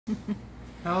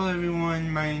Hello everyone,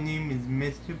 my name is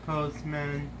Mr.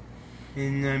 Postman,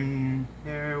 and I'm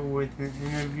here with an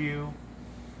interview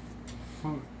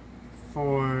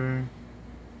for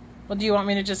Well, do you want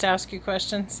me to just ask you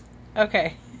questions?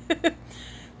 Okay.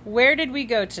 Where did we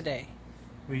go today?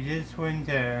 we just went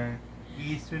to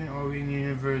Eastern Oregon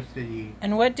University.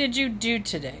 And what did you do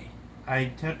today? I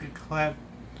took a clep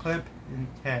and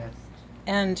test.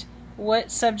 And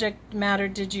what subject matter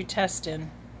did you test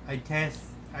in? I did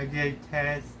a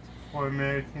test for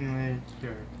American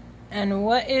literature. And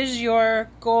what is your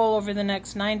goal over the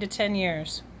next 9 to 10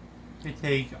 years? To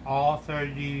take all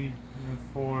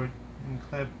 34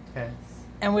 clep tests.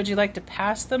 And would you like to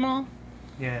pass them all?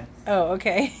 Yes. Oh,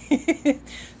 okay.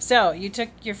 So, you took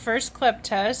your first clep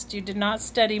test. You did not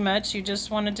study much. You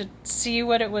just wanted to see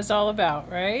what it was all about,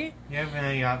 right? Yeah, and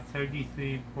I got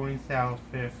 33 points out of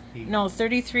 50. No,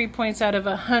 33 points out of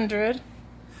 100.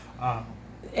 Oh.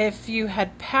 If you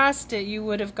had passed it, you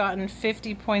would have gotten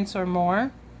 50 points or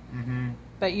more.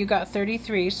 But you got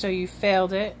 33, so you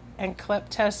failed it. And clep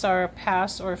tests are a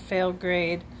pass or fail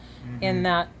grade in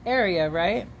that area,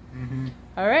 right?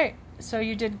 All right. So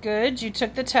you did good. You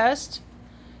took the test.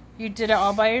 You did it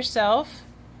all by yourself.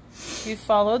 You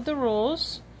followed the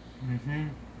rules.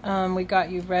 We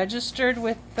got you registered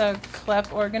with the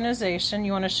clep organization.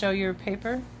 You want to show your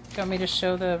paper? Do you want me to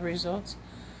show the results?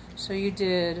 So you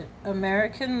did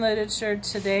American Literature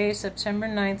today, September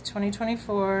 9th,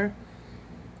 2024.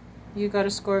 You got a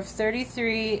score of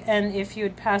 33, and if you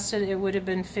had passed it, it would have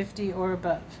been 50 or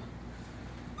above.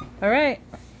 All right.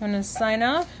 I'm going to sign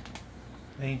off.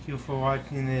 Thank you for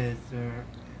watching this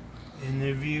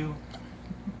interview.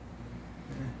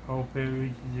 Hope it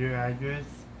reaches your address.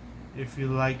 If you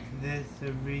liked this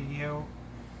video,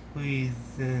 please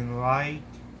like,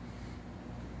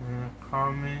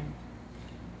 comment,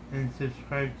 and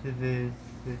subscribe to this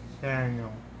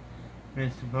channel.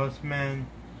 Mr. Postman,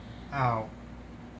 out.